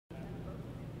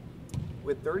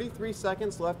With 33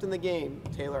 seconds left in the game,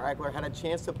 Taylor Agler had a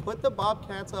chance to put the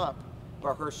Bobcats up,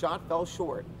 but her shot fell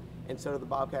short, and so did the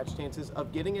Bobcats' chances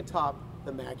of getting atop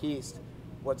the MAC East.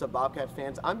 What's up, Bobcat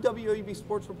fans? I'm WOUB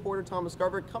sports reporter Thomas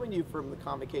Garverick, coming to you from the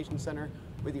Convocation Center,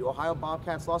 where the Ohio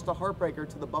Bobcats lost a heartbreaker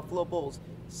to the Buffalo Bulls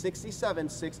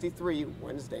 67-63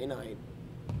 Wednesday night.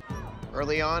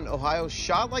 Early on, Ohio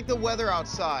shot like the weather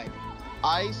outside.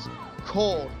 Ice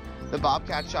cold. The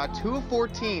Bobcats shot 2 of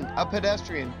 14, a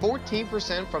pedestrian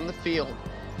 14% from the field.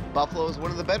 Buffalo is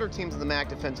one of the better teams in the MAC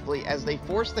defensively, as they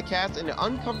forced the Cats into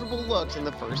uncomfortable looks in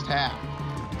the first half.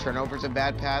 Turnovers and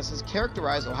bad passes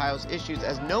characterized Ohio's issues,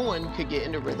 as no one could get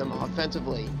into rhythm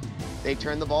offensively. They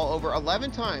turned the ball over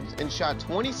 11 times and shot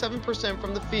 27%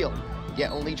 from the field,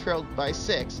 yet only trailed by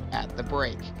 6 at the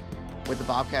break. With the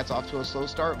Bobcats off to a slow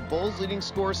start, Bulls leading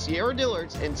scorers Sierra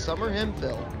Dillards and Summer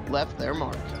Hemphill left their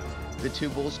mark. The two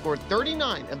Bulls scored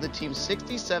 39 of the team's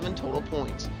 67 total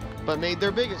points, but made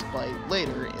their biggest play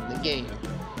later in the game.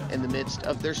 In the midst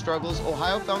of their struggles,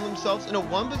 Ohio found themselves in a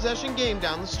one-possession game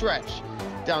down the stretch.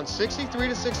 Down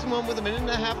 63-61 with a minute and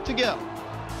a half to go.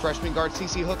 Freshman guard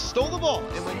CeCe Hook stole the ball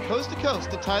and went coast to coast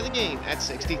to tie the game at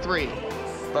 63.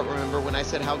 But remember when I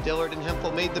said how Dillard and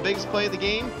Hemphill made the biggest play of the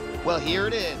game? Well, here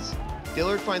it is.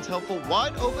 Dillard finds Hemphill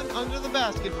wide open under the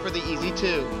basket for the easy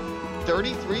 2.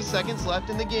 33 seconds left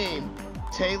in the game.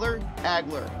 Taylor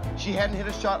Agler. She hadn't hit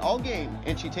a shot all game,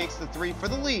 and she takes the 3 for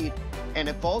the lead, and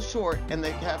it falls short, and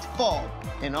the Cats fall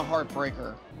in a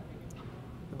heartbreaker.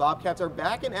 The Bobcats are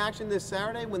back in action this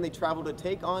Saturday when they travel to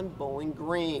take on Bowling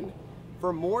Green.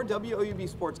 For more WOUB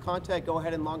sports content, go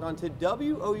ahead and log on to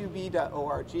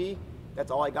WOUB.org. That's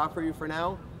all I got for you for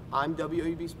now. I'm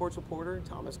WOUB sports reporter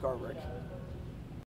Thomas Garverick.